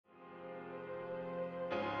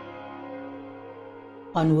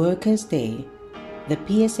On Workers' Day, the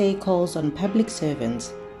PSA calls on public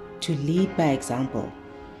servants to lead by example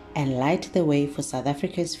and light the way for South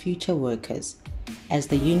Africa's future workers as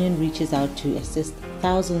the union reaches out to assist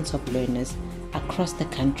thousands of learners across the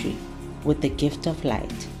country with the gift of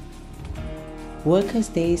light. Workers'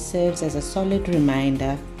 Day serves as a solid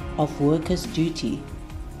reminder of workers' duty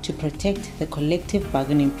to protect the collective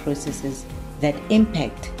bargaining processes that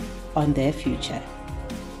impact on their future.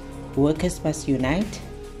 Workers must unite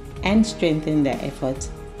and strengthen their efforts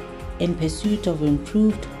in pursuit of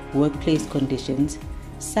improved workplace conditions,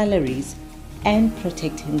 salaries, and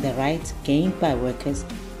protecting the rights gained by workers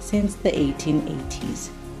since the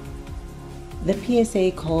 1880s. The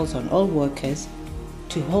PSA calls on all workers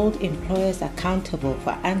to hold employers accountable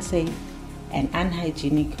for unsafe and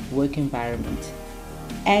unhygienic work environments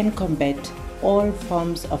and combat all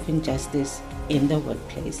forms of injustice in the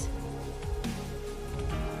workplace.